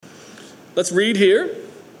Let's read here.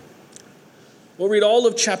 We'll read all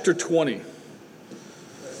of chapter 20.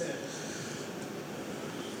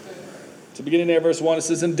 So beginning there, verse 1, it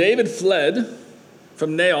says, And David fled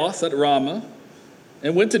from Naioth at Ramah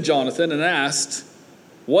and went to Jonathan and asked,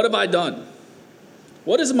 What have I done?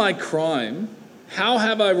 What is my crime? How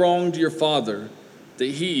have I wronged your father that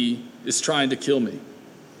he is trying to kill me?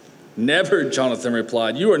 Never, Jonathan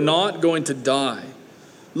replied. You are not going to die.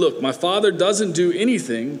 Look, my father doesn't do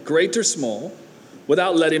anything, great or small,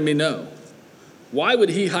 without letting me know. Why would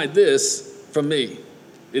he hide this from me?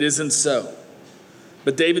 It isn't so.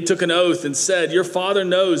 But David took an oath and said, Your father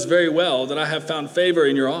knows very well that I have found favor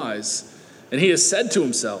in your eyes. And he has said to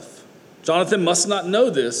himself, Jonathan must not know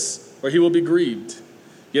this, or he will be grieved.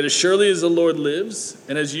 Yet as surely as the Lord lives,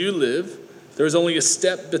 and as you live, there is only a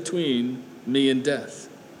step between me and death.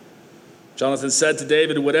 Jonathan said to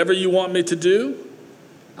David, Whatever you want me to do,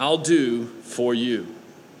 I'll do for you.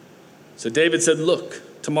 So David said, Look,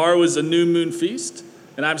 tomorrow is a new moon feast,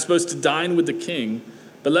 and I'm supposed to dine with the king.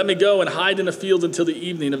 But let me go and hide in a field until the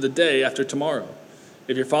evening of the day after tomorrow.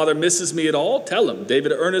 If your father misses me at all, tell him.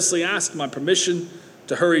 David earnestly asked my permission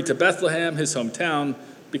to hurry to Bethlehem, his hometown,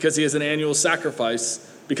 because an annual sacrifice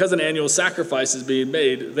is being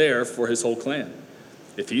made there for his whole clan.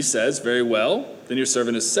 If he says, Very well, then your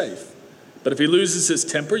servant is safe. But if he loses his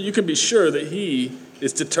temper, you can be sure that he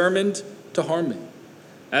is determined to harm me.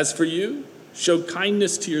 As for you, show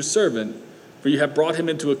kindness to your servant, for you have brought him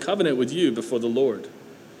into a covenant with you before the Lord.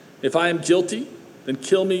 If I am guilty, then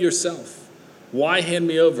kill me yourself. Why hand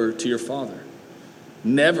me over to your father?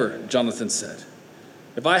 Never, Jonathan said.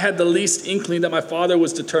 If I had the least inkling that my father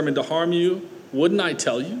was determined to harm you, wouldn't I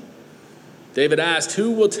tell you? David asked,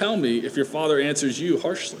 Who will tell me if your father answers you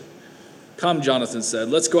harshly? Come, Jonathan said,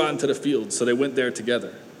 let's go out into the field. So they went there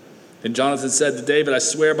together. Then Jonathan said to David, I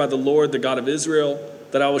swear by the Lord, the God of Israel,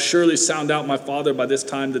 that I will surely sound out my father by this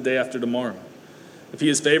time the day after tomorrow. If he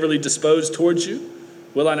is favorably disposed towards you,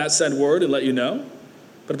 will I not send word and let you know?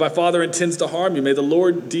 But if my father intends to harm you, may the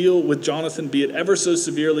Lord deal with Jonathan, be it ever so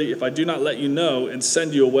severely, if I do not let you know and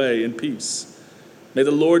send you away in peace. May the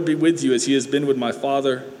Lord be with you as he has been with my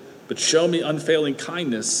father, but show me unfailing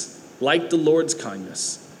kindness, like the Lord's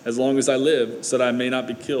kindness, as long as I live, so that I may not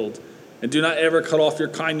be killed. And do not ever cut off your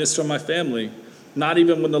kindness from my family, not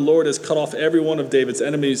even when the Lord has cut off every one of David's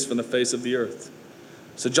enemies from the face of the earth.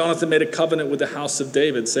 So Jonathan made a covenant with the house of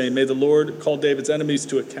David, saying, May the Lord call David's enemies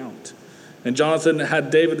to account. And Jonathan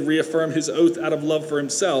had David reaffirm his oath out of love for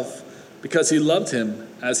himself, because he loved him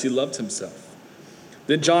as he loved himself.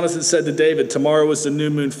 Then Jonathan said to David, Tomorrow is the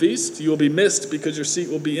new moon feast. You will be missed because your seat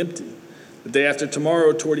will be empty. The day after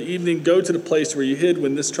tomorrow, toward evening, go to the place where you hid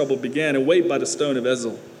when this trouble began and wait by the stone of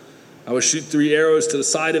Ezel. I will shoot 3 arrows to the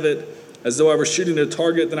side of it, as though I were shooting at a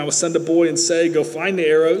target. Then I will send a boy and say, Go find the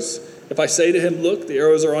arrows. If I say to him, Look, the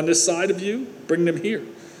arrows are on this side of you, bring them here.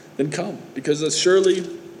 Then come, because as surely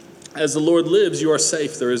as the Lord lives, you are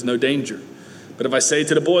safe. There is no danger. But if I say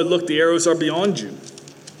to the boy, Look, the arrows are beyond you,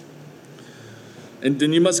 and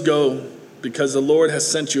then you must go, because the Lord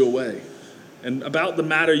has sent you away. And about the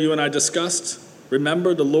matter you and I discussed,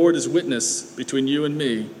 remember the Lord is witness between you and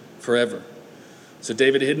me forever. So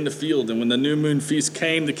David hid in the field, and when the new moon feast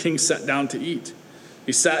came, the king sat down to eat.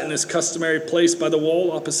 He sat in his customary place by the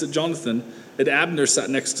wall opposite Jonathan, and Abner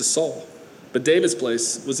sat next to Saul. But David's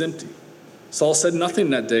place was empty. Saul said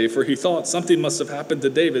nothing that day, for he thought something must have happened to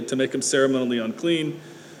David to make him ceremonially unclean.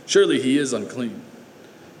 Surely he is unclean.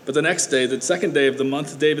 But the next day, the second day of the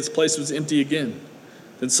month, David's place was empty again.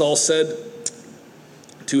 Then Saul said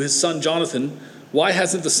to his son Jonathan, Why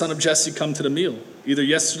hasn't the son of Jesse come to the meal, either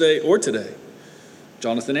yesterday or today?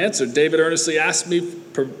 Jonathan answered, David earnestly asked me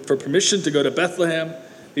for permission to go to Bethlehem.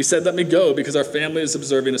 He said, Let me go, because our family is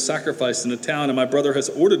observing a sacrifice in the town, and my brother has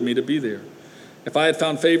ordered me to be there. If I had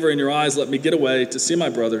found favor in your eyes, let me get away to see my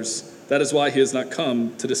brothers. That is why he has not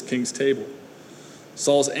come to this king's table.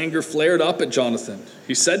 Saul's anger flared up at Jonathan.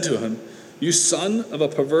 He said to him, You son of a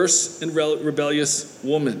perverse and rebellious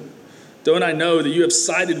woman, don't I know that you have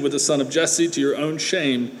sided with the son of Jesse to your own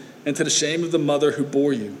shame and to the shame of the mother who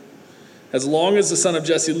bore you? As long as the son of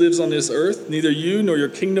Jesse lives on this earth, neither you nor your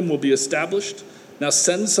kingdom will be established. Now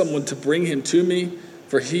send someone to bring him to me,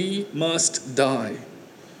 for he must die.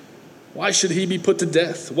 Why should he be put to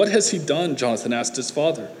death? What has he done? Jonathan asked his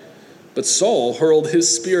father. But Saul hurled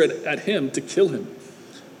his spear at him to kill him.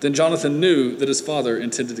 Then Jonathan knew that his father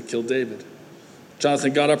intended to kill David.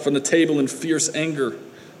 Jonathan got up from the table in fierce anger.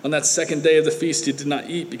 On that second day of the feast, he did not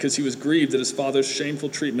eat because he was grieved at his father's shameful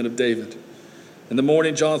treatment of David. In the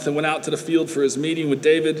morning, Jonathan went out to the field for his meeting with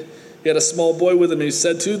David. He had a small boy with him, and he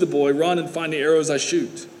said to the boy, Run and find the arrows I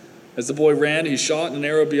shoot. As the boy ran, he shot an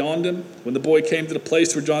arrow beyond him. When the boy came to the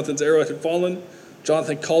place where Jonathan's arrow had fallen,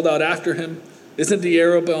 Jonathan called out after him, "Isn't the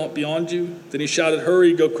arrow beyond you?" Then he shouted,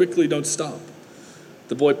 "Hurry, go quickly, don't stop."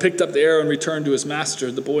 The boy picked up the arrow and returned to his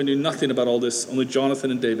master. The boy knew nothing about all this, only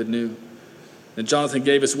Jonathan and David knew. Then Jonathan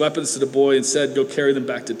gave his weapons to the boy and said, "Go carry them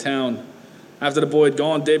back to town." After the boy had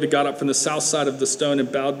gone, David got up from the south side of the stone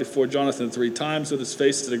and bowed before Jonathan 3 times with his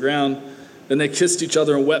face to the ground. Then they kissed each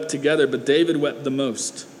other and wept together, but David wept the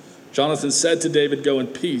most. Jonathan said to David, "Go in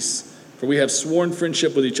peace, for we have sworn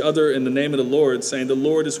friendship with each other in the name of the Lord, saying, 'The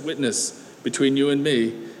Lord is witness between you and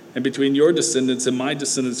me, and between your descendants and my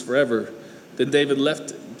descendants forever.'" Then David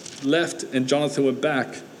left, and Jonathan went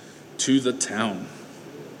back to the town.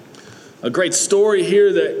 A great story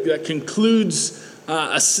here that concludes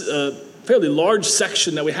a fairly large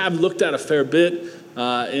section that we have looked at a fair bit.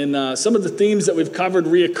 And some of the themes that we've covered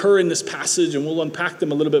reoccur in this passage, and we'll unpack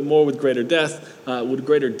them a little bit more with greater depth.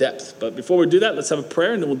 But before we do that, let's have a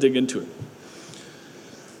prayer, and then we'll dig into it.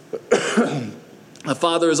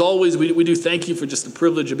 Father, as always, we do thank you for just the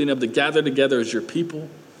privilege of being able to gather together as your people,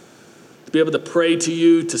 to be able to pray to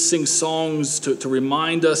you, to sing songs, to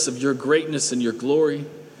remind us of your greatness and your glory,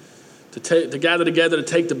 to gather together, to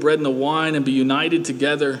take the bread and the wine and be united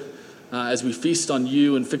together as we feast on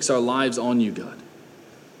you and fix our lives on you, God.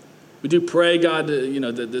 We do pray, God,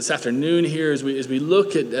 that this afternoon here, as we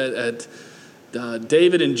look at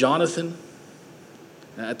David and Jonathan,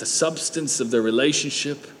 at the substance of their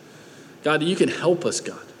relationship, God, you can help us,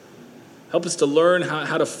 God. Help us to learn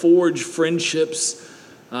how to forge friendships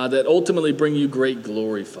that ultimately bring you great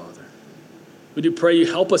glory, Father. We do pray you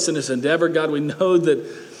help us in this endeavor, God. We know that,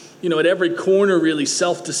 at every corner, really,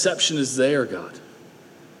 self-deception is there, God.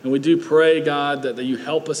 And we do pray, God, that you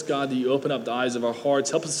help us, God, that you open up the eyes of our hearts.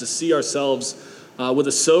 Help us to see ourselves with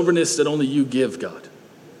a soberness that only you give, God.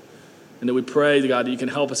 And that we pray, God, that you can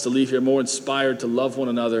help us to leave here more inspired to love one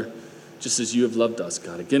another just as you have loved us,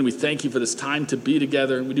 God. Again, we thank you for this time to be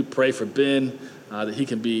together. We do pray for Ben, that he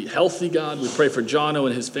can be healthy, God. We pray for Jono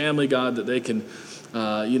and his family, God, that they can,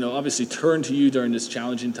 obviously turn to you during this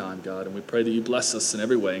challenging time, God. And we pray that you bless us in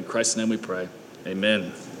every way. In Christ's name we pray.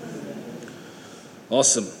 Amen.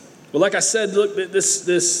 Awesome. Well, like I said, look, this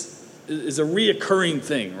is a reoccurring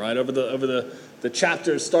thing, right? Over the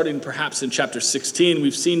chapters, starting perhaps in chapter 16,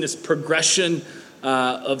 we've seen this progression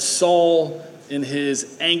of Saul in his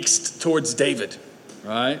angst towards David,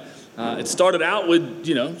 right? It started out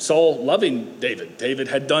with, Saul loving David. David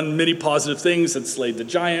had done many positive things, had slayed the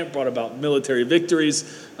giant, brought about military victories.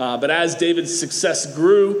 But as David's success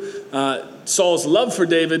grew, Saul's love for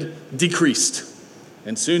David decreased.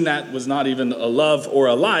 And soon that was not even a love or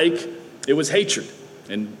a like, it was hatred.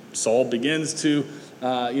 And Saul begins to,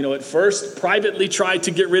 at first privately try to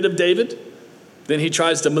get rid of David. Then he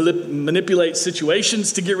tries to manipulate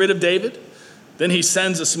situations to get rid of David. Then he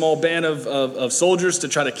sends a small band of soldiers to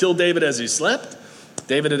try to kill David as he slept.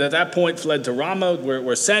 David had at that point fled to Ramah,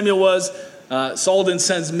 where Samuel was. Saul then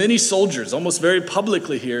sends many soldiers, almost very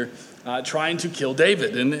publicly here, trying to kill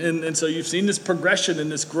David. And so you've seen this progression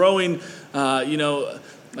and this growing,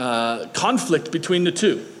 conflict between the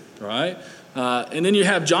two, right? And then you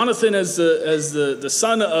have Jonathan as the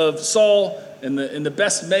son of Saul and the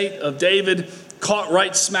best mate of David, caught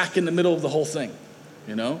right smack in the middle of the whole thing,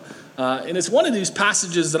 And it's one of these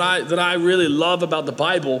passages that I really love about the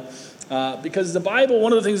Bible, because the Bible,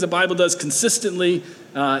 one of the things the Bible does consistently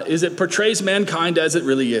is it portrays mankind as it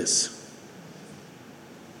really is.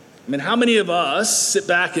 I mean, how many of us sit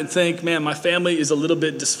back and think, man, my family is a little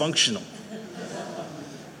bit dysfunctional,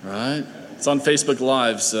 right? It's on Facebook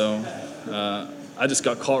Live, so I just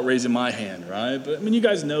got caught raising my hand, right? But I mean, you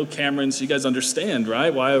guys know Cameron, so you guys understand,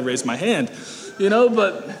 right, why I raised my hand,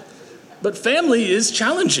 but family is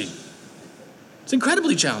challenging. It's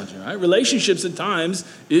incredibly challenging, right? Relationships at times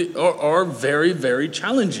are very, very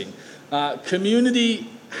challenging. Community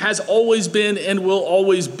has always been and will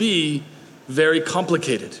always be very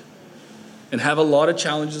complicated and have a lot of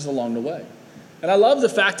challenges along the way. And I love the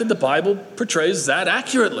fact that the Bible portrays that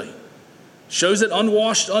accurately, shows it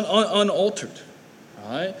unwashed, unaltered,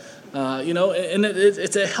 right? And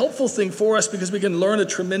it's a helpful thing for us because we can learn a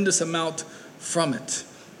tremendous amount from it.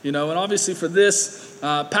 And obviously for this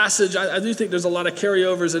passage, I do think there's a lot of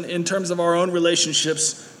carryovers in terms of our own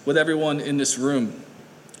relationships with everyone in this room.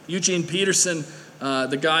 Eugene Peterson,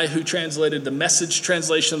 the guy who translated the Message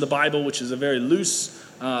translation of the Bible, which is a very loose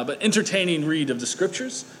but entertaining read of the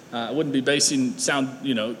scriptures. I wouldn't be basing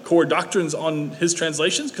core doctrines on his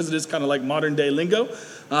translations because it is kind of like modern day lingo.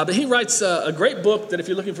 But he writes a great book that if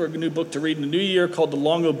you're looking for a new book to read in the new year called The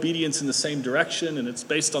Long Obedience in the Same Direction, and it's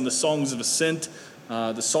based on the Songs of Ascent,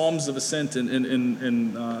 the Psalms of Ascent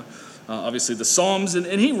in obviously the Psalms, and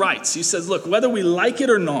he writes, he says, look, whether we like it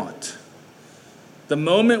or not, the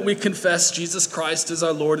moment we confess Jesus Christ as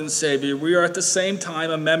our Lord and Savior, we are at the same time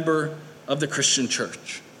a member of the Christian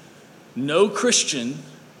church. No Christian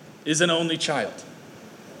is an only child.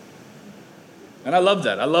 And I love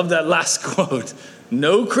that. I love that last quote.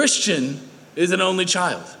 No Christian is an only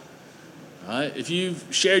child. All right? If you've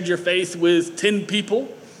shared your faith with 10 people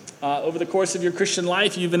over the course of your Christian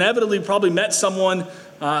life, you've inevitably probably met someone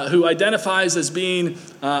who identifies as being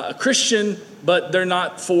a Christian, but they're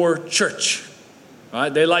not for church. Right?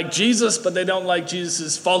 They like Jesus, but they don't like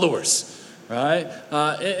Jesus' followers. Right?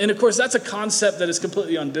 And of course, that's a concept that is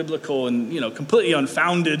completely unbiblical and completely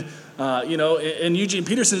unfounded. And Eugene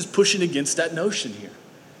Peterson is pushing against that notion here.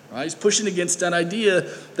 Right? He's pushing against that idea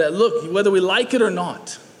that, look, whether we like it or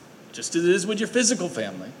not, just as it is with your physical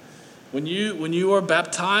family, when you are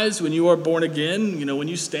baptized, when you are born again, when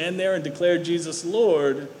you stand there and declare Jesus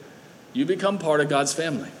Lord, you become part of God's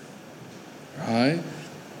family. Right?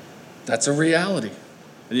 That's a reality.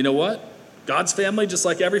 And you know what? God's family, just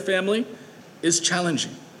like every family, is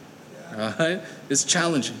challenging. Right? It's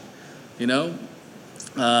challenging. The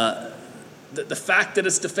fact that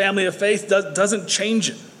it's the family of faith doesn't change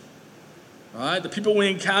it. Right? The people we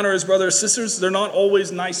encounter as brothers and sisters, they're not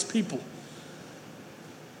always nice people.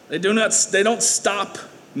 They don't stop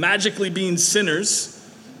magically being sinners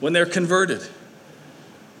when they're converted.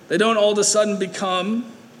 They don't all of a sudden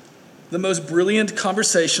become the most brilliant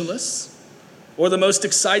conversationalists, or the most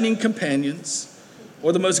exciting companions,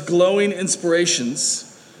 or the most glowing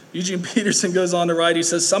inspirations. Eugene Peterson goes on to write, he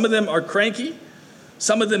says, some of them are cranky,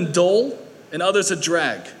 some of them dull, and others a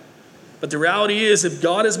drag. But the reality is, if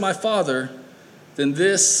God is my Father, then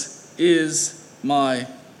this is my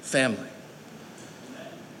family.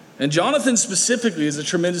 And Jonathan specifically is a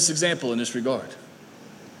tremendous example in this regard.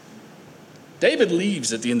 David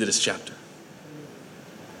leaves at the end of this chapter.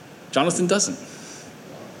 Jonathan doesn't.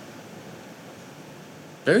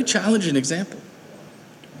 Very challenging example.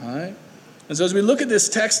 All right? And so as we look at this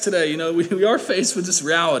text today, we are faced with this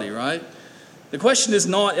reality, right? The question is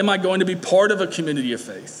not, am I going to be part of a community of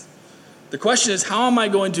faith? The question is, how am I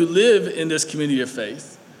going to live in this community of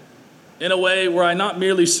faith in a way where I not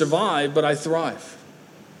merely survive, but I thrive?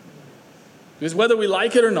 Because whether we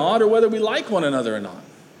like it or not, or whether we like one another or not,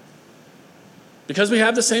 because we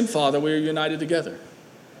have the same Father, we are united together.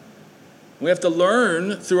 We have to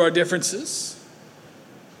learn through our differences,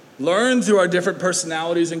 learn through our different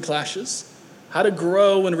personalities and clashes, how to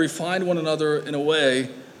grow and refine one another in a way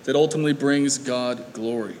that ultimately brings God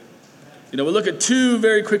glory. We look at two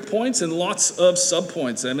very quick points and lots of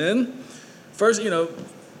subpoints. Amen? First,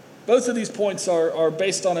 both of these points are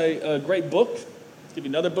based on a great book. I'll give you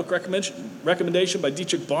another book recommendation by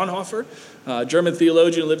Dietrich Bonhoeffer, German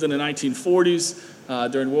theologian, lived in the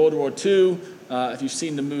 1940s during World War II. If you've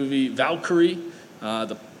seen the movie Valkyrie,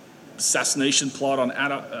 the assassination plot on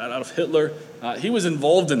Adolf Hitler, he was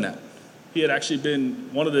involved in that. He had actually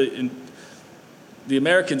been one of the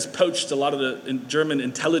Americans poached a lot of the German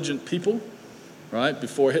intelligent people, right,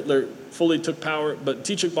 before Hitler fully took power. But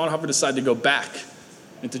Dietrich Bonhoeffer decided to go back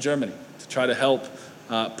into Germany to try to help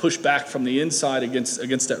push back from the inside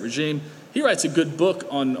against that regime. He writes a good book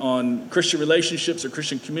on Christian relationships or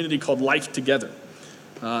Christian community called Life Together.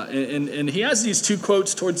 And he has these two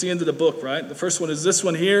quotes towards the end of the book, right? The first one is this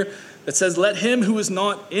one here that says, "Let him who is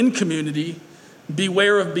not in community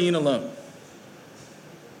beware of being alone."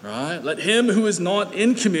 Right? Let him who is not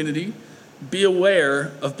in community be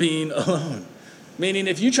aware of being alone. Meaning,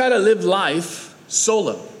 if you try to live life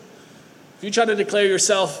solo, if you try to declare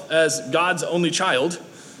yourself as God's only child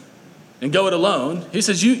and go it alone, he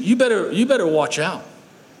says you better watch out.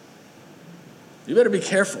 You better be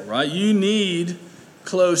careful, right? You need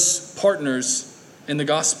close partners in the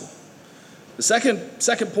gospel. The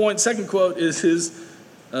second quote is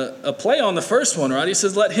a play on the first one, right? He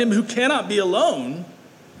says, "Let him who cannot be alone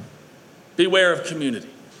beware of community."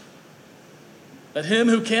 Let him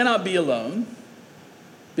who cannot be alone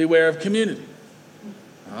beware of community.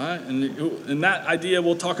 All right? And in that idea,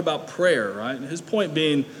 we'll talk about prayer, right? And his point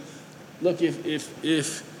being, look,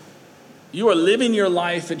 if you are living your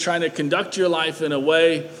life and trying to conduct your life in a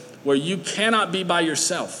way where you cannot be by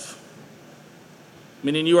yourself,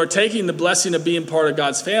 meaning you are taking the blessing of being part of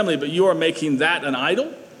God's family, but you are making that an idol,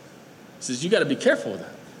 he says you got to be careful with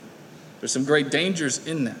that. There's some great dangers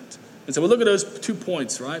in that. And so we'll look at those 2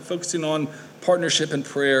 points, right? Focusing on partnership and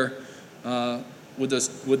prayer with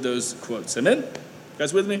those quotes. Amen? You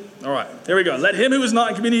guys with me? All right, here we go. Let him who is not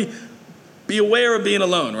in community be aware of being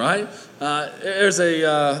alone, right? There's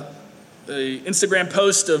a Instagram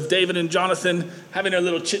post of David and Jonathan having their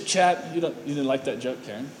little chit-chat. You didn't like that joke,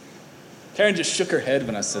 Karen? Karen just shook her head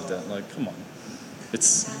when I said that. Like, come on.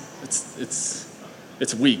 It's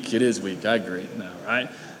weak. It is weak. I agree. No, right?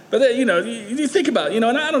 But then, you think about it,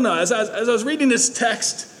 and I don't know, as I was reading this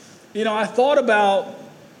text, I thought about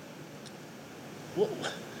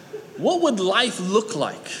what would life look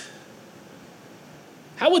like?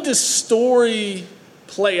 How would this story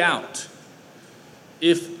play out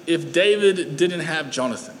if David didn't have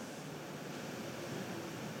Jonathan?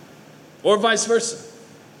 Or vice versa.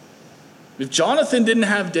 If Jonathan didn't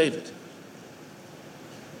have David,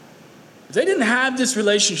 if they didn't have this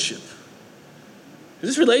relationship,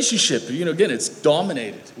 again, it's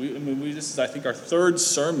dominated. This is, I think, our third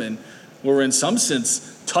sermon where we're in some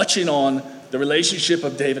sense touching on the relationship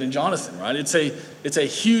of David and Jonathan, right? It's a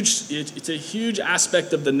huge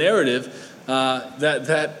aspect of the narrative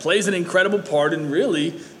that plays an incredible part in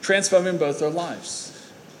really transforming both their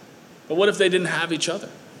lives. But what if they didn't have each other?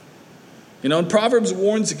 And Proverbs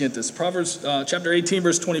warns against this. Proverbs chapter 18,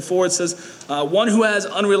 verse 24, it says, one who has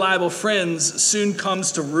unreliable friends soon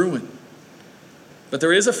comes to ruin. But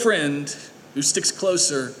there is a friend who sticks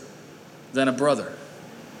closer than a brother.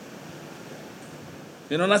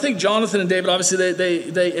 And I think Jonathan and David, obviously,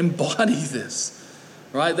 they embody this,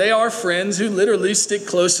 right? They are friends who literally stick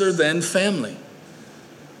closer than family.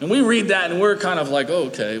 And we read that and we're kind of like, oh,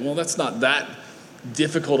 okay, well, that's not that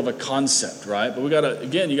difficult of a concept, right? But you got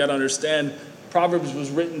to understand, Proverbs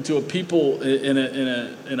was written to a people in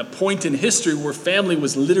a point in history where family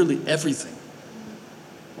was literally everything.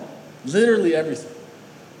 Literally everything.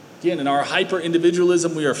 Again, in our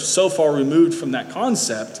hyper-individualism, we are so far removed from that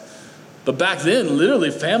concept. But back then,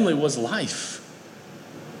 literally, family was life.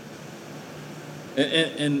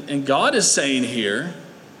 And God is saying here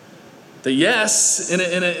that yes,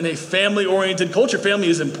 in a family-oriented culture, family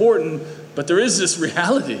is important, but there is this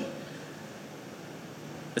reality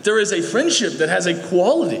that there is a friendship that has a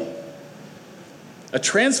quality, a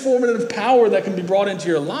transformative power that can be brought into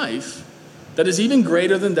your life that is even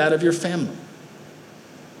greater than that of your family.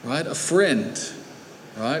 Right? A friend,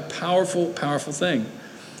 right? Powerful, powerful thing.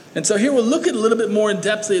 And so here we'll look at a little bit more in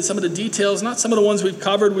depth at some of the details, not some of the ones we've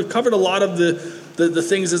covered. We've covered a lot of the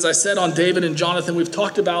things, as I said, on David and Jonathan. We've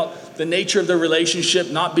talked about the nature of their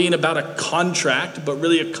relationship not being about a contract, but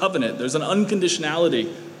really a covenant. There's an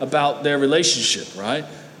unconditionality about their relationship, right?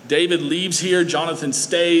 David leaves here, Jonathan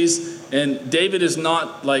stays, and David is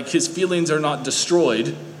not, like, his feelings are not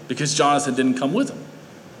destroyed because Jonathan didn't come with him.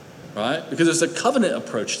 Right? Because there's a covenant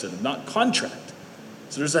approach to them, not contract.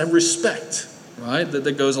 So there's a respect, right,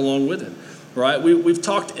 that goes along with it. Right? We've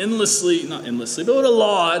talked not endlessly, but a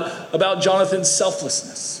lot about Jonathan's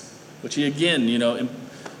selflessness, which he again,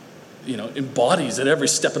 embodies at every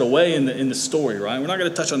step of the way in the story. Right? We're not going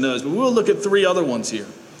to touch on those, but we'll look at three other ones here.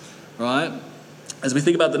 Right? As we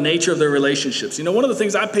think about the nature of their relationships. One of the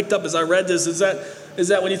things I picked up as I read this is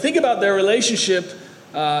that when you think about their relationship,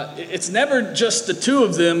 it's never just the two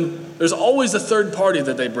of them. There's always a third party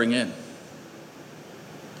that they bring in.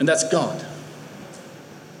 And that's God.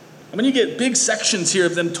 You get big sections here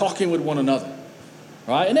of them talking with one another.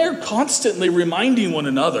 Right? And they're constantly reminding one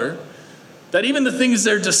another that even the things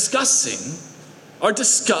they're discussing are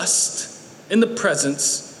discussed in the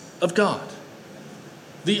presence of God.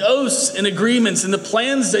 The oaths and agreements and the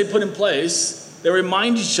plans they put in place, they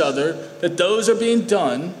remind each other that those are being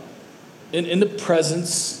done in the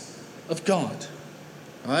presence of God.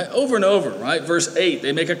 All right? Over and over, right? Verse 8,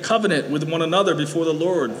 they make a covenant with one another before the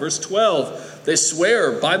Lord. Verse 12, they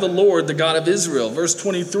swear by the Lord, the God of Israel. Verse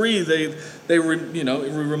 23, they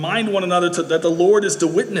remind one another that the Lord is the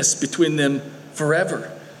witness between them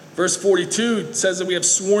forever. Verse 42 says that we have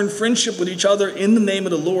sworn friendship with each other in the name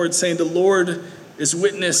of the Lord, saying the Lord is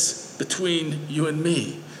witness between you and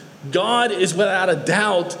me. God is without a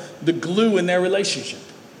doubt the glue in their relationship.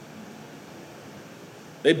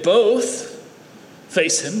 They both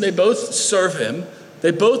face him. They both serve him.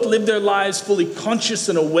 They both live their lives fully conscious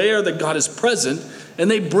and aware that God is present, and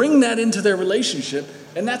they bring that into their relationship,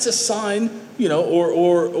 and that's a sign,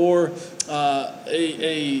 or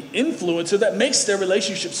a influencer that makes their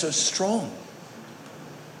relationship so strong.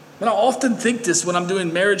 And I often think this when I'm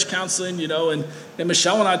doing marriage counseling, and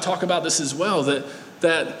Michelle and I talk about this as well,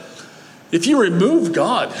 that if you remove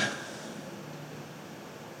God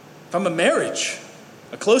from a marriage,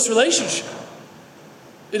 a close relationship,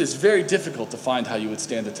 it is very difficult to find how you would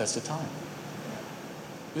stand the test of time.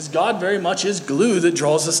 Because God very much is glue that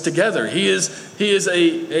draws us together. He is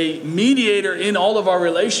a mediator in all of our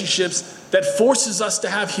relationships that forces us to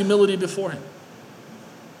have humility before him.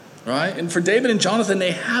 Right? And for David and Jonathan,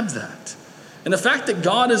 they have that. And the fact that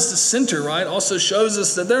God is the center, right, also shows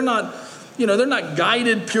us that they're not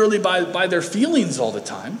guided purely by their feelings all the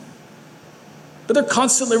time. but they're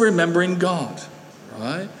constantly remembering God,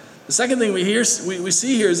 right? The second thing we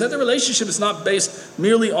see here is that the relationship is not based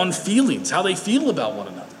merely on feelings, how they feel about one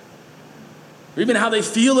another, or even how they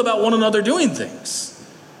feel about one another doing things.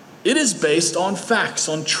 It is based on facts,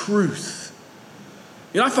 on truth.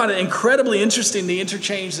 I find it incredibly interesting, the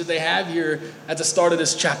interchange that they have here at the start of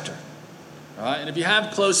this chapter. All right? And if you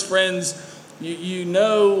have close friends, you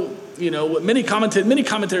know what many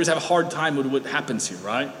commentators have a hard time with what happens here,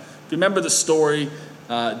 right? If you remember the story,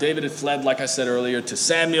 David had fled, like I said earlier, to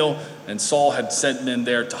Samuel, and Saul had sent men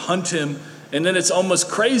there to hunt him. And then it's almost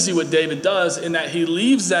crazy what David does in that he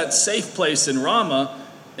leaves that safe place in Ramah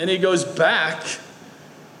and he goes back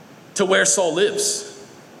to where Saul lives.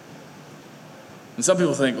 And some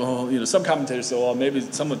people think, some commentators say, well,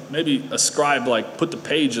 maybe a scribe put the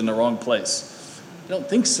page in the wrong place. I don't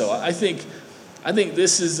think so. I think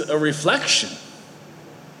this is a reflection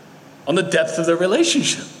on the depth of their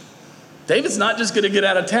relationship. David's not just going to get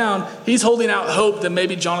out of town. He's holding out hope that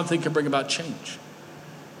maybe Jonathan can bring about change.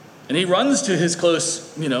 And he runs to his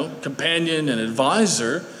close, companion and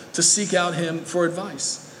advisor to seek out him for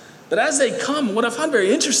advice. But as they come, what I find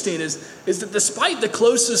very interesting is that despite the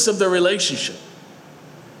closeness of their relationship,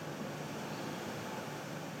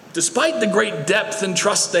 despite the great depth and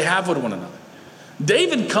trust they have with one another,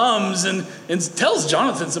 David comes and tells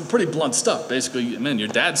Jonathan some pretty blunt stuff. Basically, man, your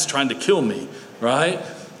dad's trying to kill me, right?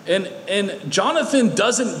 And Jonathan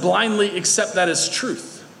doesn't blindly accept that as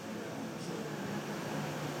truth.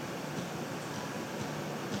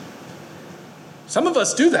 Some of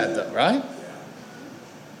us do that though, right?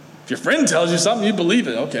 If your friend tells you something, you believe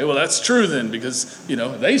it. Okay, well that's true then because,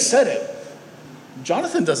 they said it.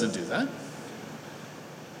 Jonathan doesn't do that.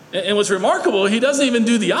 And what's remarkable, he doesn't even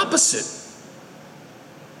do the opposite.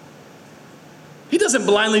 He doesn't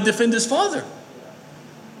blindly defend his father.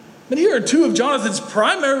 But here are two of Jonathan's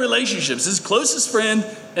primary relationships, his closest friend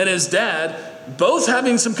and his dad, both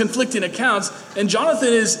having some conflicting accounts, and Jonathan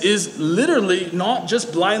is literally not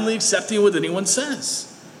just blindly accepting what anyone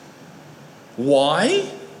says. Why?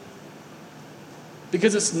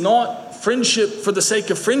 Because it's not friendship for the sake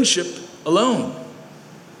of friendship alone.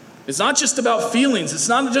 It's not just about feelings. It's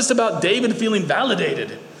not just about David feeling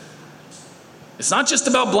validated. It's not just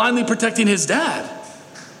about blindly protecting his dad.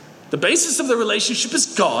 The basis of the relationship is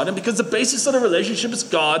God, and because the basis of the relationship is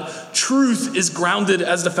God, truth is grounded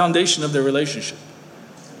as the foundation of their relationship.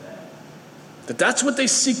 That's what they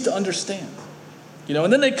seek to understand.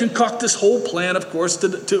 And then they concoct this whole plan, of course,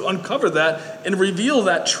 to uncover that and reveal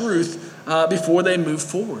that truth before they move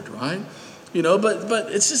forward, right? But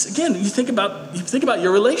it's just, again, you think about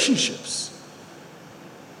your relationships.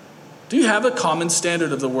 Do you have a common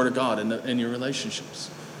standard of the Word of God in your relationships?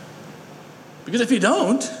 Because if you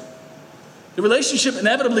don't, the relationship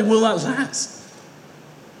inevitably will not last.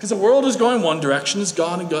 Because the world is going one direction, as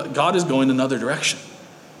God is going another direction.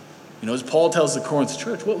 As Paul tells the Corinth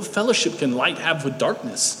church, what fellowship can light have with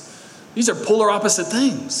darkness? These are polar opposite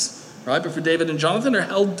things, right? But for David and Jonathan, they're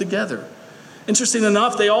held together. Interesting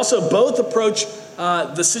enough, they also both approach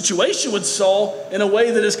the situation with Saul in a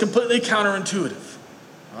way that is completely counterintuitive.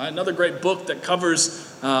 All right? Another great book that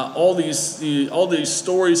covers all these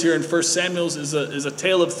stories here in 1 Samuel is a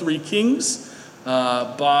Tale of Three Kings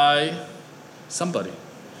by somebody.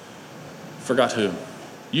 Forgot who.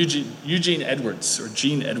 Eugene Edwards or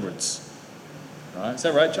Gene Edwards. All right? Is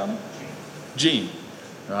that right, John? Gene.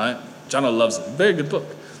 All right? John loves it. Very good book.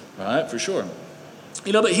 All right, for sure.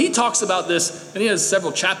 But he talks about this, and he has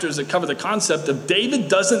several chapters that cover the concept of David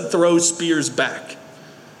doesn't throw spears back.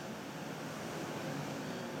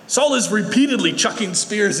 Saul is repeatedly chucking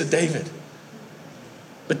spears at David,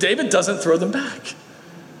 but David doesn't throw them back.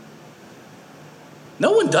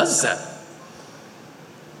 No one does that.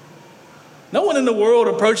 No one in the world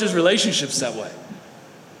approaches relationships that way.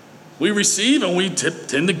 We receive and we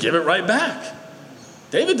tend to give it right back.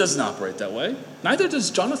 David doesn't operate that way. Neither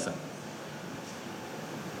does Jonathan.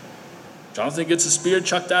 Jonathan gets a spear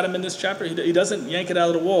chucked at him in this chapter. He doesn't yank it out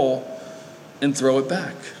of the wall and throw it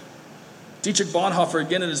back. Dietrich Bonhoeffer,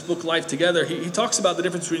 again in his book Life Together, he talks about the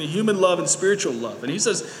difference between human love and spiritual love. And he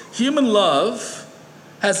says, human love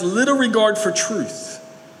has little regard for truth.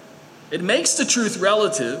 It makes the truth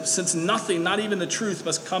relative, since nothing, not even the truth,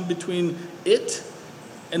 must come between it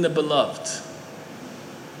and the beloved.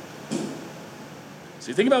 So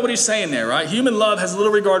you think about what he's saying there, right? Human love has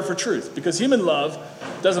little regard for truth, because human love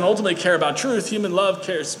doesn't ultimately care about truth. Human love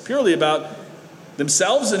cares purely about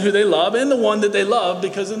themselves and who they love and the one that they love,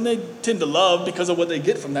 because then they tend to love because of what they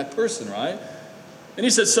get from that person, right? And he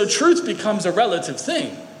says, so truth becomes a relative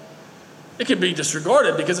thing. It can be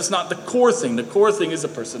disregarded because it's not the core thing. The core thing is the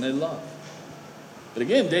person they love. But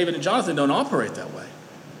again, David and Jonathan don't operate that way.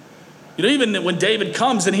 Even when David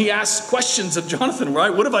comes and he asks questions of Jonathan,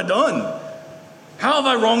 right? What have I done? How have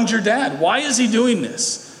I wronged your dad? Why is he doing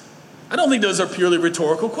this? I don't think those are purely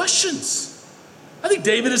rhetorical questions. I think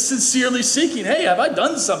David is sincerely seeking, hey, have I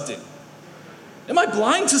done something? Am I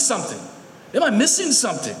blind to something? Am I missing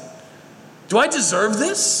something? Do I deserve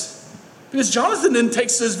this? Because Jonathan then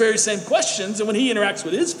takes those very same questions, and when he interacts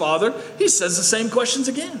with his father, he says the same questions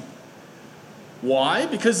again. Why?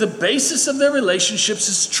 Because the basis of their relationships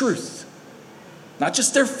is truth. Not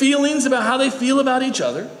just their feelings about how they feel about each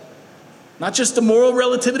other, not just the moral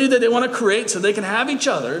relativity that they want to create so they can have each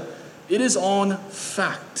other. It is on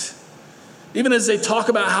fact. Even as they talk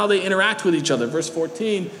about how they interact with each other. Verse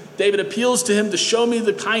 14, David appeals to him to show me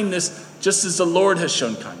the kindness just as the Lord has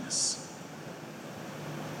shown kindness.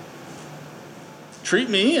 Treat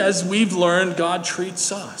me as we've learned God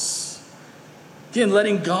treats us. Again,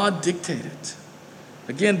 letting God dictate it.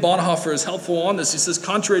 Again, Bonhoeffer is helpful on this. He says,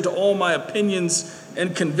 contrary to all my opinions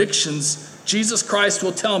and convictions, Jesus Christ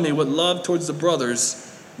will tell me what love towards the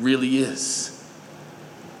brothers really is.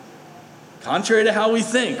 Contrary to how we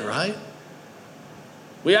think, right?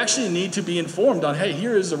 We actually need to be informed on, hey,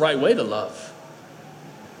 here is the right way to love.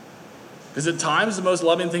 Because at times the most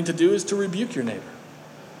loving thing to do is to rebuke your neighbor.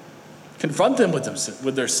 Confront them with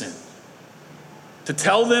their sin. To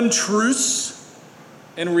tell them truths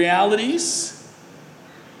and realities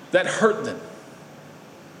that hurt them.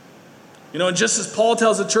 And just as Paul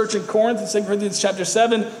tells the church in Corinth in 2 Corinthians chapter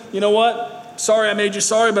 7, you know what? Sorry I made you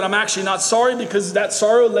sorry, but I'm actually not sorry because that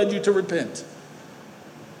sorrow led you to repent.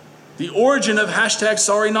 The origin of hashtag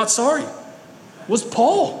sorry not sorry was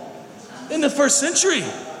Paul in the first century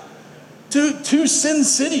to Sin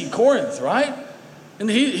City, Corinth, right? And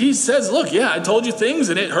he says, look, yeah, I told you things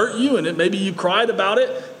and it hurt you and maybe you cried about it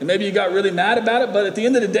and maybe you got really mad about it, but at the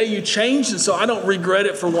end of the day you changed, and so I don't regret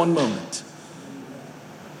it for one moment.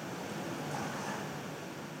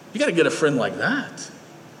 You got to get a friend like that.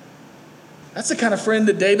 That's the kind of friend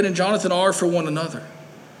that David and Jonathan are for one another.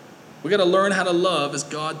 We got to learn how to love as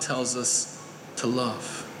God tells us to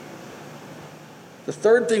love. The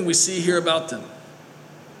third thing we see here about them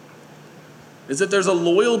is that there's a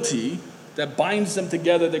loyalty that binds them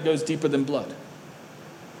together that goes deeper than blood.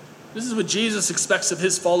 This is what Jesus expects of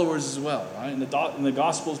his followers as well, right? In the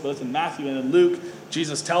Gospels, both in Matthew and in Luke,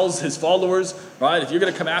 Jesus tells his followers, right, if you're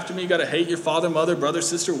going to come after me, you got to hate your father, mother, brother,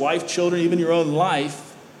 sister, wife, children, even your own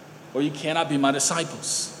life, or you cannot be my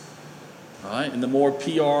disciples. All right? In the more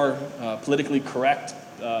PR, politically correct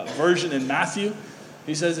version in Matthew,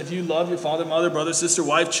 he says, if you love your father, mother, brother, sister,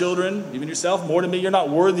 wife, children, even yourself, more than me, you're not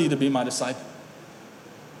worthy to be my disciple.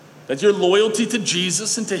 That your loyalty to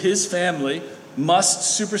Jesus and to his family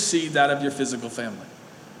must supersede that of your physical family.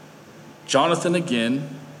 Jonathan, again,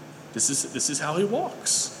 this is how he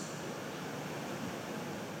walks.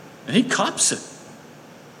 And he cops it.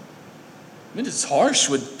 I mean, it's harsh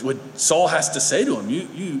what Saul has to say to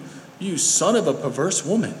him. You son of a perverse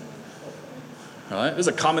woman. Right? There's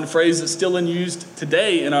a common phrase that's still in used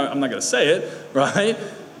today, and I'm not going to say it, right?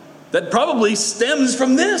 That probably stems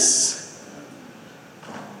from this.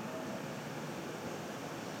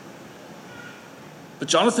 But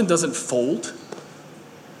Jonathan doesn't fold.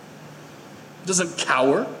 Doesn't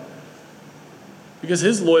cower. Because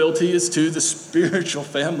his loyalty is to the spiritual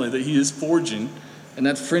family that he is forging and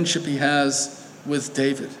that friendship he has with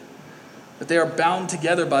David. That they are bound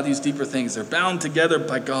together by these deeper things. They're bound together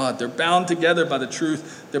by God. They're bound together by the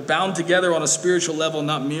truth. They're bound together on a spiritual level,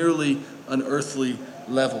 not merely an earthly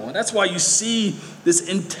level. And that's why you see this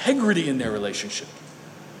integrity in their relationship.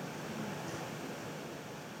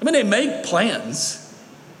 I mean, they make plans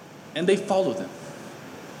and they follow them.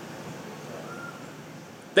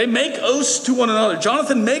 They make oaths to one another.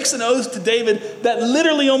 Jonathan makes an oath to David that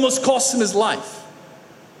literally almost costs him his life.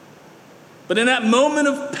 But in that moment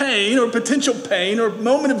of pain or potential pain or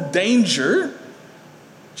moment of danger,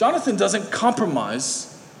 Jonathan doesn't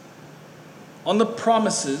compromise on the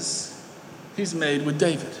promises he's made with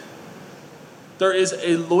David. There is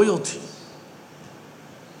a loyalty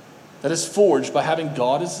that is forged by having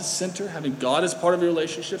God as the center, having God as part of your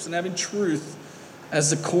relationships, and having truth as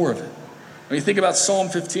the core of it. When you think about Psalm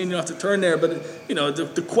 15, you don't have to turn there, but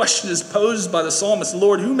the question is posed by the psalmist,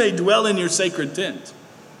 Lord, who may dwell in your sacred tent?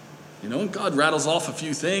 And God rattles off a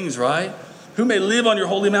few things, right? Who may live on your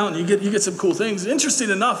holy mountain? You get some cool things. Interesting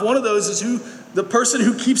enough, one of those is the person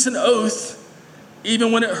who keeps an oath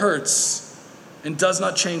even when it hurts and does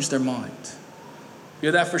not change their mind.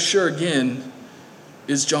 That for sure, again,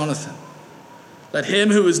 is Jonathan. Let him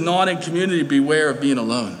who is not in community beware of being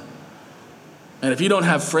alone. And if you don't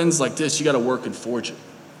have friends like this, you got to work and forge it.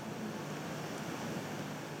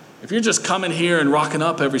 If you're just coming here and rocking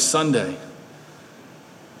up every Sunday,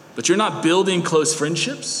 but you're not building close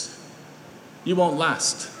friendships, you won't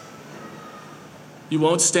last. You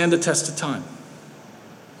won't stand the test of time.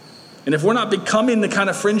 And if we're not becoming the kind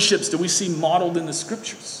of friendships that we see modeled in the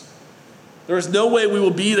scriptures, there is no way we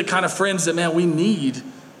will be the kind of friends that, man, we need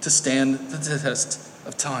to stand the test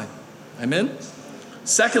of time. Amen?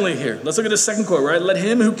 Secondly here, let's look at the second quote, right? Let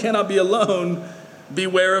him who cannot be alone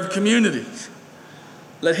beware of community.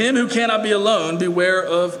 Let him who cannot be alone beware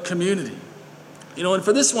of community. And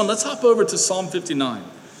for this one, let's hop over to Psalm 59.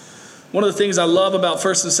 One of the things I love about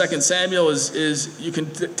 1st and 2nd Samuel is you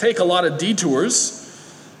can take a lot of detours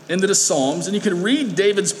into the Psalms, and you can read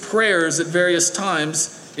David's prayers at various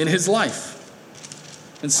times in his life.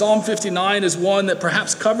 And Psalm 59 is one that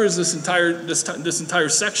perhaps covers this entire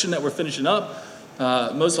section that we're finishing up,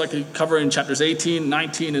 most likely covering chapters 18,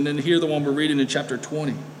 19, and then here the one we're reading in chapter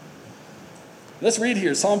 20. Let's read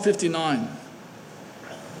here, Psalm 59.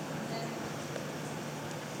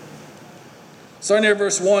 Starting there,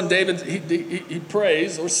 verse 1, David, he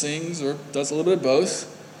prays or sings or does a little bit of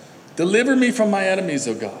both. Deliver me from my enemies,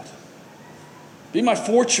 O God. Be my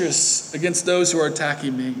fortress against those who are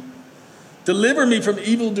attacking me. Deliver me from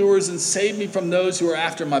evildoers and save me from those who are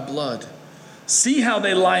after my blood. See how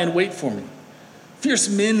they lie in wait for me. Fierce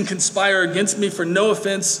men conspire against me for no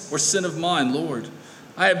offense or sin of mine, Lord.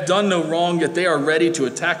 I have done no wrong, yet they are ready to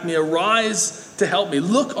attack me. Arise to help me.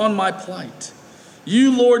 Look on my plight.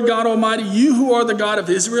 You, Lord God Almighty, you who are the God of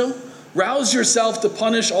Israel, rouse yourself to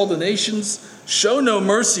punish all the nations. Show no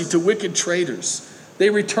mercy to wicked traitors.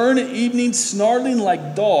 They return at evening, snarling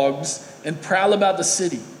like dogs, and prowl about the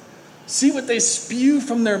city. See what they spew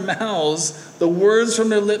from their mouths. The words from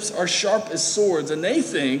their lips are sharp as swords, and they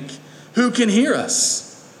think, who can hear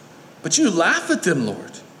us? But you laugh at them,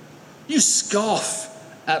 Lord. You scoff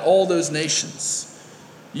at all those nations.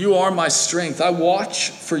 You are my strength. I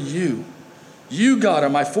watch for you. You, God, are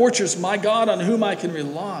my fortress, my God on whom I can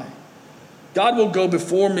rely. God will go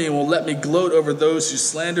before me and will let me gloat over those who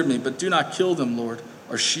slander me, but do not kill them, Lord,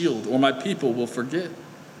 our shield, or my people will forget.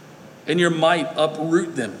 In your might,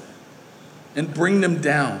 uproot them and bring them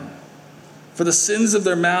down. For the sins of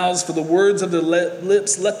their mouths, for the words of their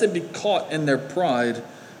lips, let them be caught in their pride,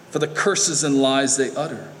 for the curses and lies they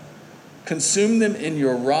utter. Consume them in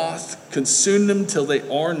your wrath, consume them till they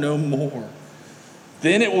are no more.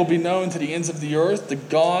 Then it will be known to the ends of the earth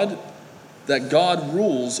that God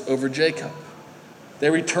rules over Jacob. They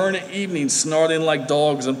return at evening, snarling like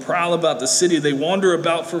dogs, and prowl about the city. They wander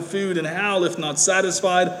about for food and howl if not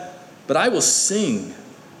satisfied. But I will sing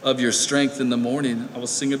of your strength in the morning. I will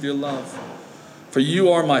sing of your love. For you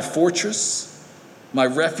are my fortress, my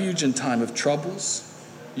refuge in time of troubles.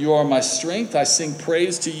 You are my strength. I sing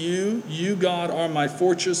praise to you. You, God, are my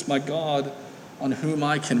fortress, my God, on whom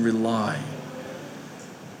I can rely.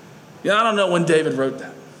 I don't know when David wrote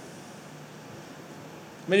that.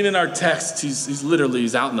 I mean, even in our text,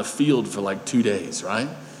 he's out in the field for like 2 days, right?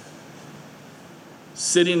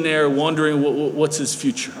 Sitting there wondering what's his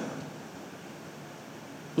future.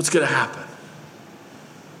 What's going to happen?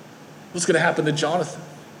 What's going to happen to Jonathan?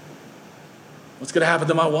 What's going to happen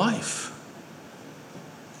to my wife?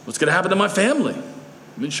 What's going to happen to my family?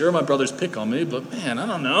 I mean, sure, my brothers pick on me, but man, I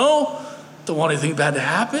don't know. Don't want anything bad to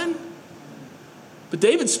happen. But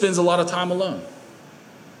David spends a lot of time alone.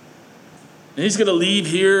 And he's going to leave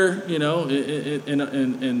here, in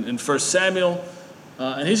 1 Samuel,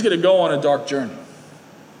 and he's going to go on a dark journey.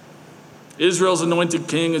 Israel's anointed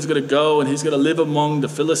king is going to go, and he's going to live among the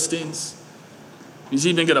Philistines. He's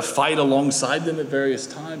even going to fight alongside them at various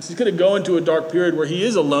times. He's going to go into a dark period where he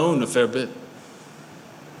is alone a fair bit.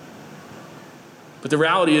 But the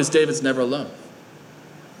reality is David's never alone.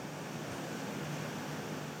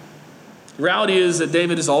 The reality is that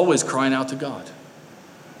David is always crying out to God.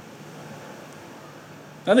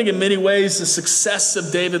 I think in many ways the success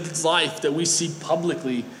of David's life that we see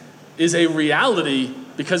publicly is a reality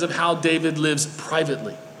because of how David lives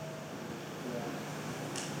privately.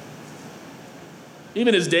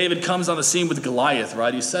 Even as David comes on the scene with Goliath,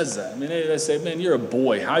 right, he says that. I mean, they say, man, you're a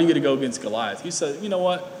boy. How are you going to go against Goliath? He said, you know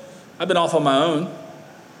what? I've been off on my own.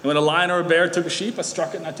 And when a lion or a bear took a sheep, I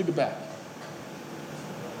struck it and I took it back.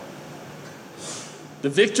 The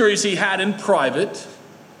victories he had in private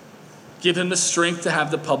give him the strength to have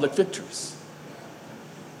the public victories.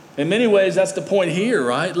 In many ways, that's the point here,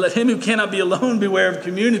 right? Let him who cannot be alone beware of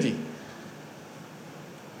community.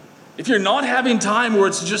 If you're not having time where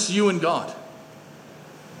it's just you and God,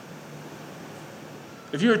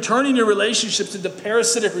 if you're turning your relationships into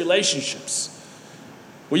parasitic relationships,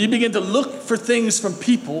 where you begin to look for things from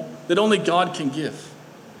people that only God can give,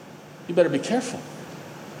 you better be careful.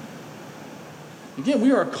 Again,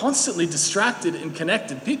 we are constantly distracted and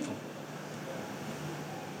connected people.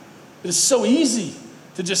 It is so easy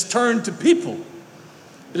to just turn to people.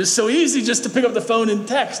 It is so easy just to pick up the phone and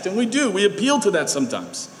text, and we do. We appeal to that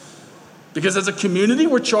sometimes. Because as a community,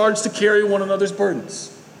 we're charged to carry one another's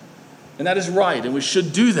burdens. And that is right, and we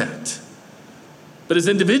should do that. But as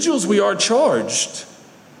individuals, we are charged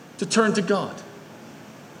to turn to God.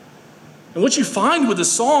 And what you find with the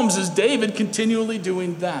Psalms is David continually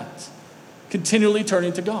doing that, continually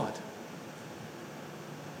turning to God.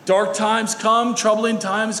 Dark times come, troubling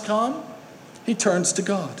times come, he turns to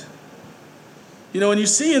God. You know, and you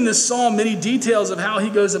see in this psalm many details of how he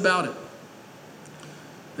goes about it.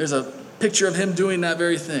 There's a picture of him doing that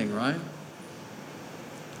very thing, right?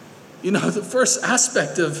 You know, the first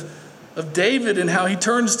aspect of David and how he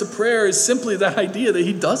turns to prayer is simply that idea that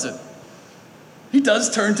he does it. He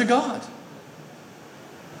does turn to God.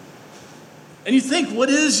 And you think, what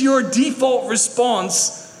is your default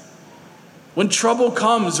response when trouble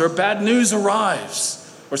comes or bad news arrives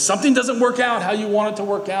or something doesn't work out how you want it to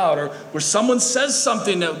work out or where someone says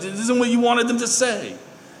something that isn't what you wanted them to say?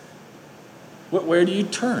 Where do you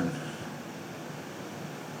turn?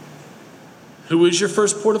 Who is your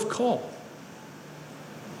first port of call?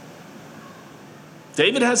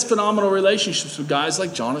 David has phenomenal relationships with guys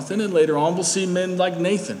like Jonathan, and later on we'll see men like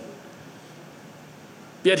Nathan.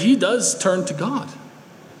 Yet he does turn to God.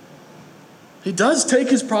 He does take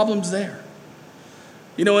his problems there.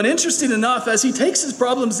 You know, and interesting enough, as he takes his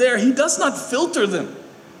problems there, he does not filter them.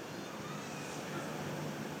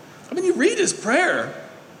 I mean, you read his prayer.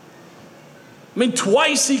 I mean,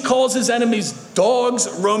 twice he calls his enemies dogs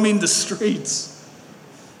roaming the streets.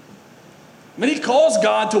 I mean, he calls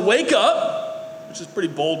God to wake up, which is pretty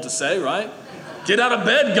bold to say, right? Get out of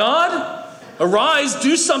bed, God. Arise,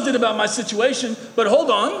 do something about my situation. But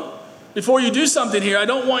hold on. Before you do something here, I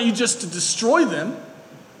don't want you just to destroy them.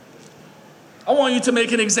 I want you to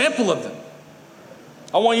make an example of them.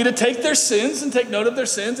 I want you to take their sins and take note of their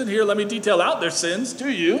sins. And here, let me detail out their sins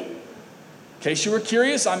to you. In case you were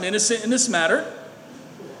curious, I'm innocent in this matter.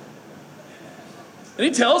 And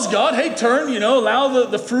he tells God, hey, turn, allow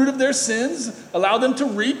the fruit of their sins, allow them to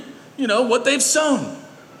reap, what they've sown.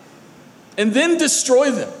 And then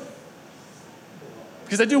destroy them.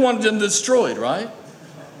 Because I do want them destroyed, right?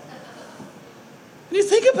 And you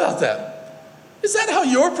think about that. Is that how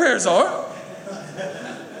your prayers are?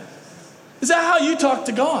 Is that how you talk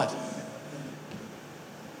to God?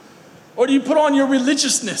 Or do you put on your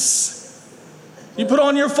religiousness? You put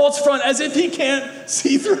on your false front as if he can't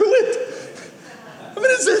see through it? I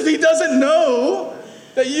mean, as if he doesn't know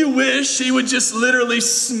that you wish he would just literally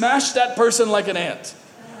smash that person like an ant.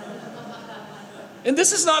 And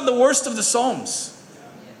this is not the worst of the Psalms.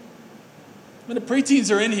 When the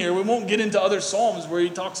preteens are in here, we won't get into other Psalms where he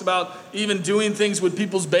talks about even doing things with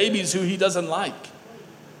people's babies who he doesn't like.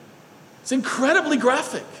 It's incredibly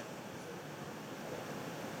graphic.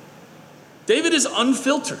 David is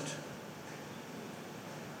unfiltered.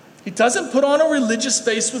 He doesn't put on a religious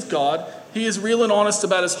face with God. He is real and honest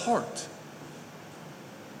about his heart.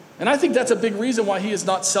 And I think that's a big reason why he is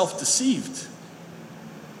not self-deceived.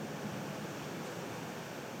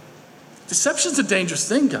 Deception's a dangerous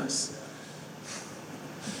thing, guys.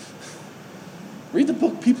 Read the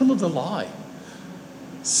book, People of the Lie.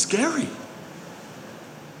 It's scary.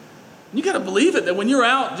 You got to believe it, that when you're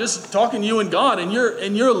out just talking you and God and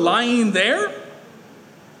you're lying there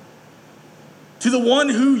to the one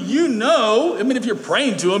who I mean, if you're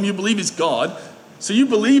praying to him, you believe he's God. So you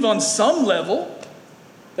believe on some level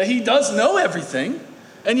that he does know everything.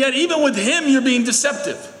 And yet even with him, you're being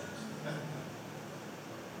deceptive.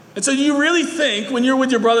 And so you really think when you're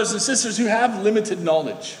with your brothers and sisters who have limited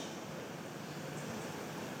knowledge,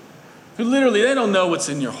 who literally, they don't know what's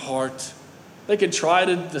in your heart. They can try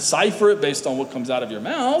to decipher it based on what comes out of your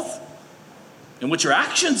mouth and what your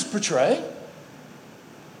actions portray.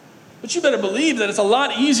 But you better believe that it's a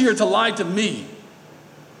lot easier to lie to me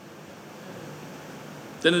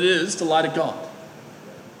than it is to lie to God.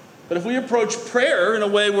 But if we approach prayer in a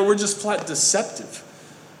way where we're just flat deceptive,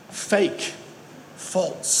 fake,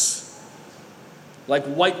 false, like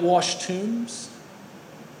whitewashed tombs,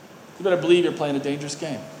 you better believe you're playing a dangerous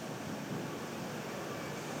game.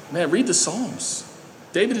 Man, read the Psalms.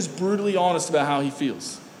 David is brutally honest about how he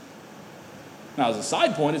feels. Now, as a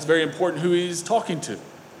side point, it's very important who he's talking to.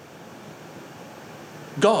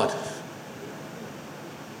 God.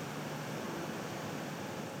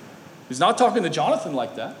 He's not talking to Jonathan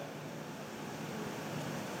like that.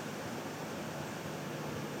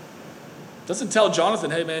 Doesn't tell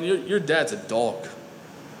Jonathan, hey man, your dad's a dog.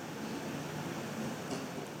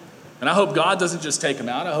 And I hope God doesn't just take him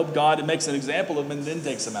out. I hope God makes an example of him and then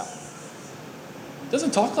takes him out. He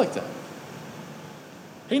doesn't talk like that.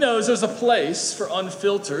 He knows there's a place for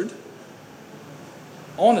unfiltered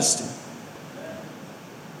honesty.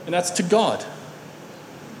 And that's to God.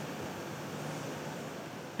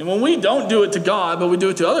 And when we don't do it to God, but we do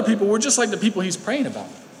it to other people, we're just like the people he's praying about,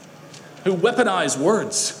 who weaponize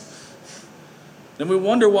words. And we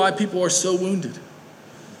wonder why people are so wounded.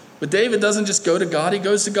 But David doesn't just go to God, he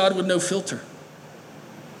goes to God with no filter.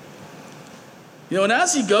 And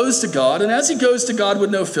as he goes to God,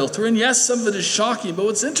 with no filter, and yes, some of it is shocking, but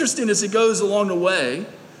what's interesting as he goes along the way,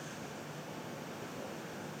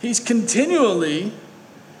 he's continually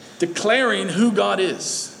declaring who God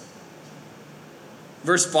is.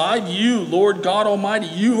 Verse 5, you, Lord God Almighty,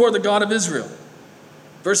 you who are the God of Israel.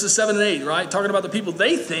 Verses 7 and 8, right? Talking about the people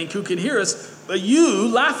they think who can hear us, but you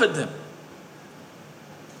laugh at them.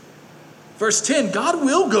 Verse 10, God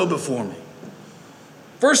will go before me.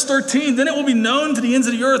 Verse 13, then it will be known to the ends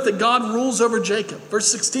of the earth that God rules over Jacob.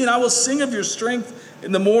 Verse 16, I will sing of your strength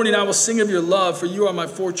in the morning. I will sing of your love, for you are my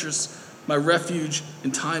fortress, my refuge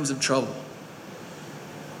in times of trouble.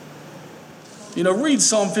 Read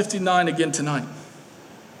Psalm 59 again tonight.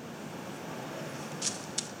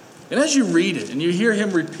 And as you read it and you hear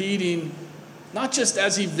him repeating, not just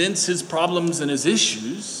as he vents his problems and his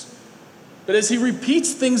issues, but as he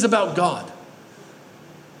repeats things about God,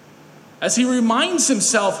 as he reminds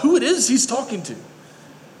himself who it is he's talking to,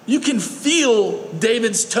 you can feel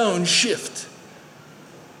David's tone shift.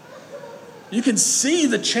 You can see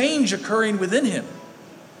the change occurring within him.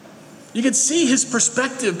 You can see his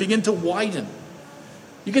perspective begin to widen.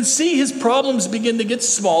 You can see his problems begin to get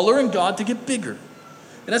smaller and God to get bigger.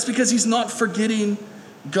 And that's because he's not forgetting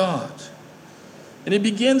God. And he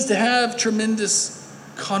begins to have tremendous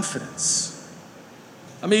confidence.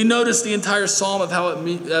 Notice the entire psalm of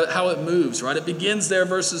how it moves, right? It begins there,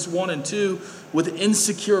 verses 1 and 2, with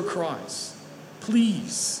insecure cries.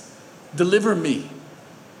 Please, deliver me,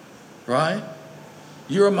 right?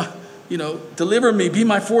 You're my, deliver me, be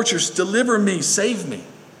my fortress, deliver me, save me.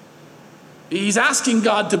 He's asking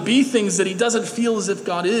God to be things that he doesn't feel as if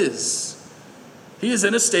God is. He is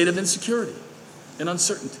in a state of insecurity and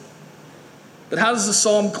uncertainty. But how does the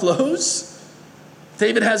psalm close?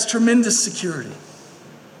 David has tremendous security.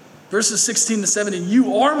 Verses 16 to 17,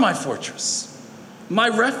 you are my fortress, my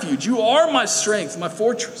refuge. You are my strength, my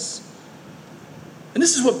fortress. And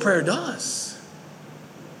this is what prayer does.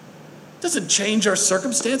 It doesn't change our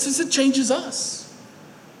circumstances, it changes us.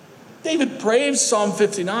 David prays Psalm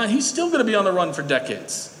 59. He's still going to be on the run for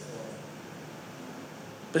decades.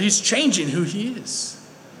 But he's changing who he is.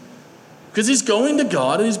 Because he's going to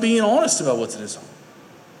God and he's being honest about what's in his heart.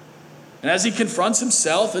 And as he confronts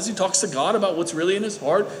himself, as he talks to God about what's really in his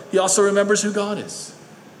heart, he also remembers who God is.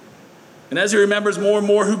 And as he remembers more and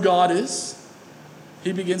more who God is,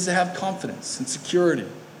 he begins to have confidence and security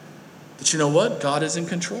that, you know what? God is in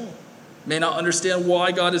control. May not understand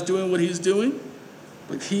why God is doing what he's doing,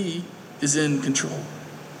 but he is in control.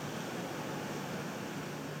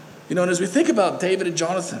 And as we think about David and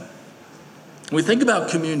Jonathan, we think about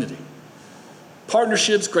community.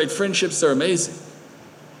 Partnerships, great friendships, they're amazing.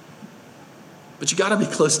 But you got to be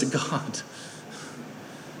close to God.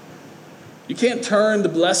 You can't turn the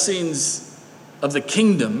blessings of the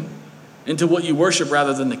kingdom into what you worship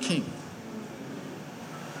rather than the king.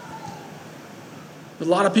 There's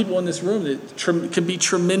a lot of people in this room that can be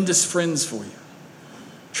tremendous friends for you,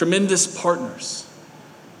 tremendous partners.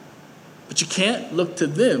 But you can't look to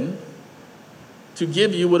them to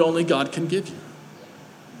give you what only God can give you.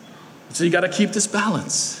 So you got to keep this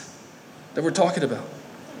balance that we're talking about.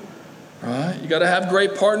 Right? You got to have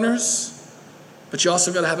great partners, but you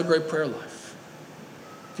also got to have a great prayer life.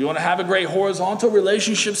 If you want to have a great horizontal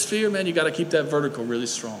relationship sphere, man, you got to keep that vertical really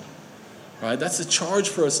strong. Right? That's a charge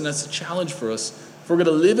for us and that's a challenge for us. If we're going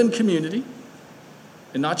to live in community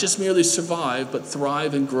and not just merely survive, but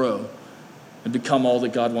thrive and grow and become all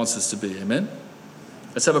that God wants us to be. Amen?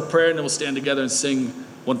 Let's have a prayer and then we'll stand together and sing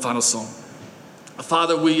one final song.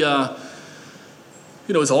 Father, we,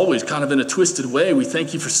 as always, kind of in a twisted way, we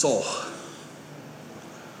thank you for Saul.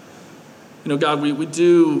 God, we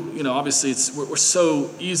do, obviously we're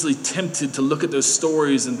so easily tempted to look at those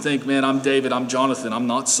stories and think, man, I'm David, I'm Jonathan, I'm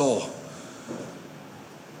not Saul.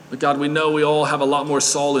 But God, we know we all have a lot more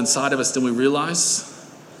Saul inside of us than we realize,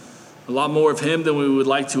 a lot more of him than we would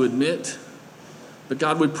like to admit. But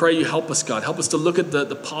God, we pray you help us, God. Help us to look at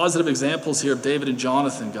the positive examples here of David and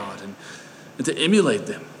Jonathan, God, and to emulate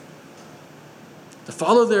them. To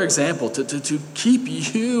follow their example, to keep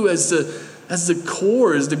you as the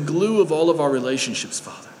core, as the glue of all of our relationships,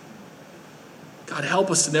 Father. God,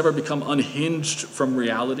 help us to never become unhinged from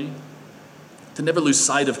reality, to never lose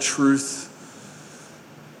sight of truth,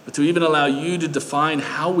 but to even allow you to define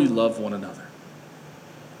how we love one another.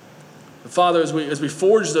 But Father, as we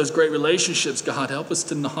forge those great relationships, God, help us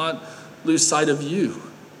to not lose sight of you.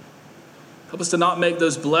 Help us to not make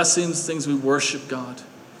those blessings things we worship, God.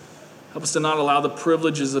 Help us to not allow the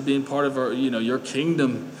privileges of being part of your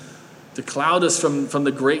kingdom to cloud us from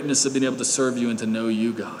the greatness of being able to serve you and to know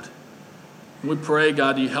you, God. And we pray,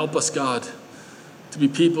 God, you help us, God, to be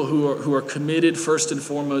people who are committed first and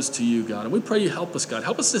foremost to you, God. And we pray you help us, God.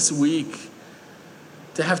 Help us this week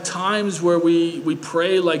to have times where we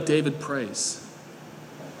pray like David prays.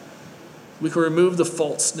 We can remove the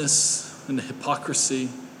falseness and the hypocrisy.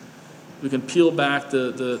 We can peel back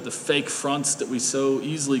the fake fronts that we so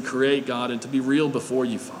easily create, God, and to be real before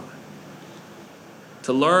you, Father.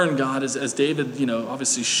 To learn, God, as David,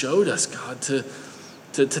 obviously showed us, God,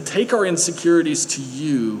 to take our insecurities to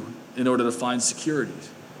you in order to find security.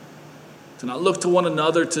 To not look to one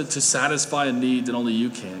another to satisfy a need that only you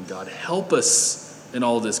can, God. Help us in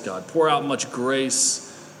all this, God. Pour out much grace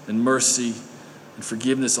and mercy and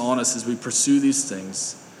forgiveness on us as we pursue these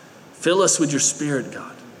things. Fill us with your Spirit,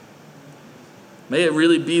 God. May it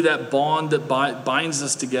really be that bond that binds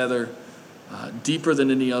us together deeper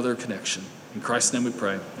than any other connection. In Christ's name we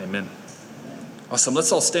pray. Amen. Awesome.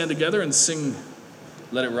 Let's all stand together and sing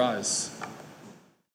Let It Rise.